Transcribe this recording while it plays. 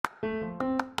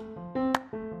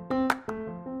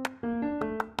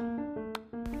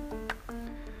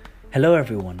Hello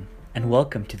everyone, and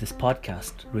welcome to this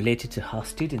podcast related to how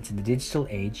students in the digital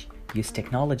age use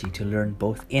technology to learn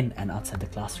both in and outside the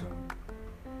classroom.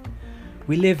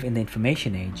 We live in the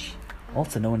information age,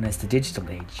 also known as the digital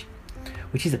age,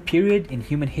 which is a period in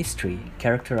human history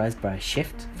characterized by a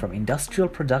shift from industrial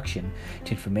production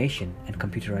to information and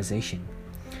computerization,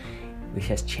 which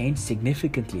has changed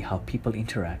significantly how people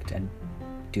interact and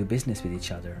do business with each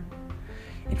other.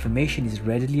 Information is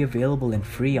readily available and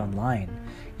free online.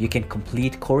 You can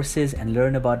complete courses and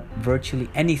learn about virtually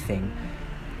anything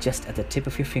just at the tip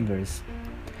of your fingers.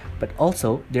 But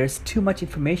also, there's too much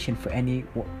information for any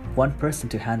one person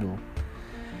to handle.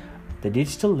 The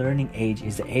digital learning age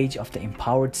is the age of the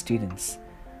empowered students,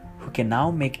 who can now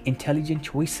make intelligent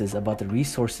choices about the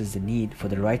resources they need for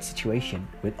the right situation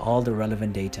with all the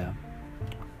relevant data.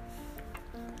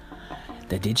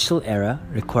 The digital era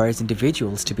requires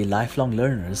individuals to be lifelong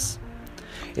learners.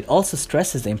 It also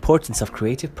stresses the importance of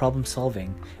creative problem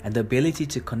solving and the ability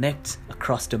to connect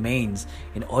across domains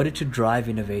in order to drive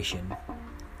innovation.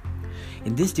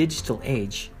 In this digital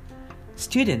age,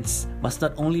 students must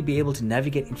not only be able to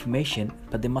navigate information,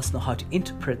 but they must know how to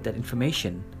interpret that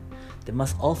information. They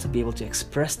must also be able to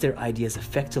express their ideas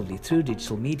effectively through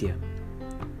digital media.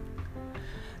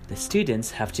 The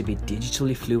students have to be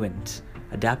digitally fluent,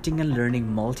 adapting and learning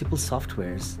multiple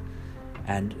softwares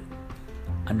and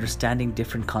understanding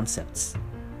different concepts.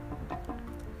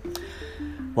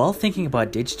 While thinking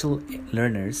about digital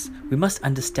learners, we must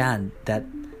understand that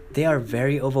they are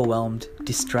very overwhelmed,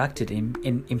 distracted,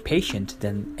 and impatient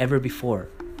than ever before.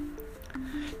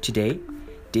 Today,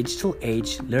 digital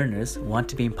age learners want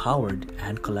to be empowered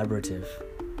and collaborative.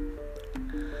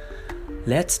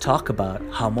 Let's talk about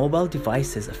how mobile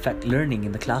devices affect learning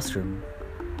in the classroom.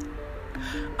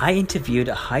 I interviewed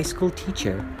a high school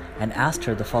teacher and asked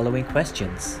her the following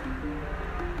questions.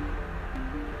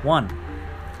 1.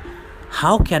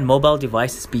 How can mobile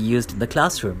devices be used in the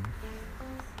classroom?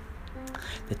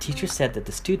 The teacher said that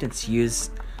the students use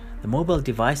the mobile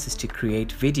devices to create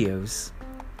videos.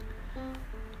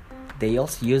 They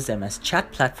also use them as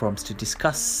chat platforms to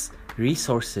discuss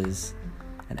resources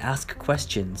and ask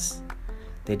questions.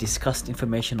 They discussed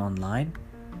information online.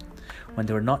 When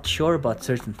they were not sure about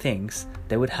certain things,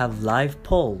 they would have live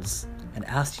polls and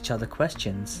ask each other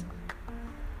questions.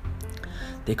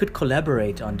 They could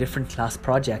collaborate on different class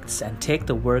projects and take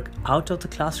the work out of the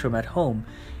classroom at home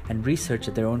and research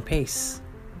at their own pace.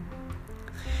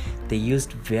 They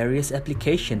used various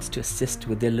applications to assist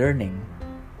with their learning.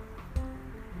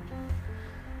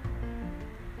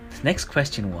 The next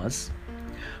question was,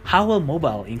 how will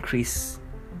mobile increase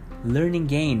learning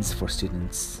gains for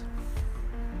students?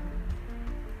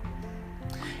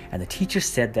 And the teacher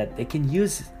said that they can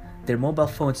use their mobile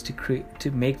phones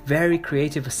to make very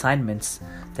creative assignments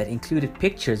that included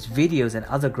pictures, videos, and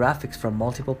other graphics from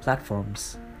multiple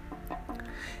platforms.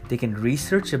 They can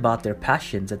research about their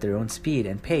passions at their own speed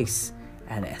and pace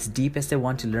and as deep as they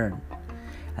want to learn.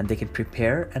 And they can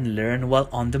prepare and learn while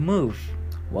on the move,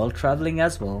 while traveling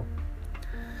as well.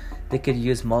 They could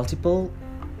use multiple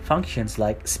functions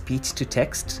like speech to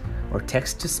text or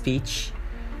text to speech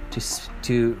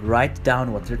to write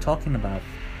down what they're talking about.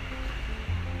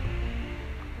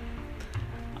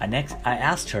 I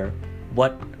asked her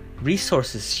what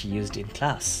resources she used in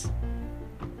class.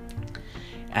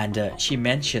 And she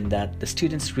mentioned that the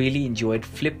students really enjoyed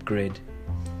Flipgrid,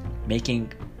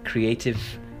 making creative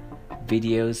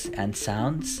videos and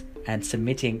sounds and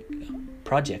submitting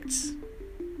projects.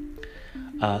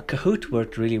 Kahoot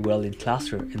worked really well in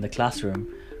the classroom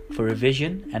for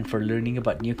revision and for learning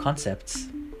about new concepts.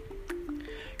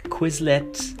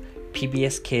 Quizlet,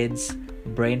 PBS Kids,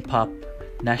 BrainPop,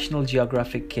 National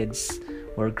Geographic Kids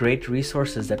were great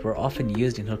resources that were often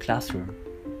used in her classroom.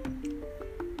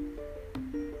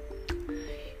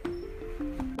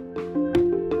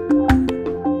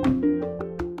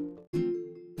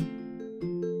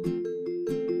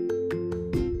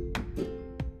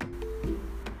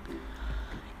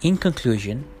 In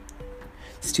conclusion,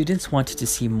 students wanted to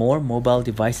see more mobile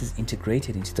devices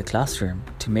integrated into the classroom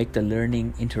to make the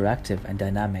learning interactive and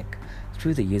dynamic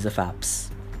through the use of apps.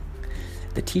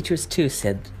 The teachers too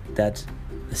said that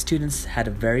the students had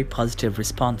a very positive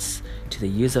response to the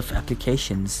use of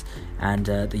applications and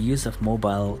the use of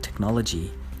mobile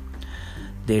technology.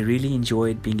 They really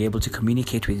enjoyed being able to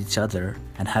communicate with each other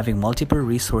and having multiple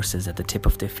resources at the tip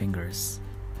of their fingers.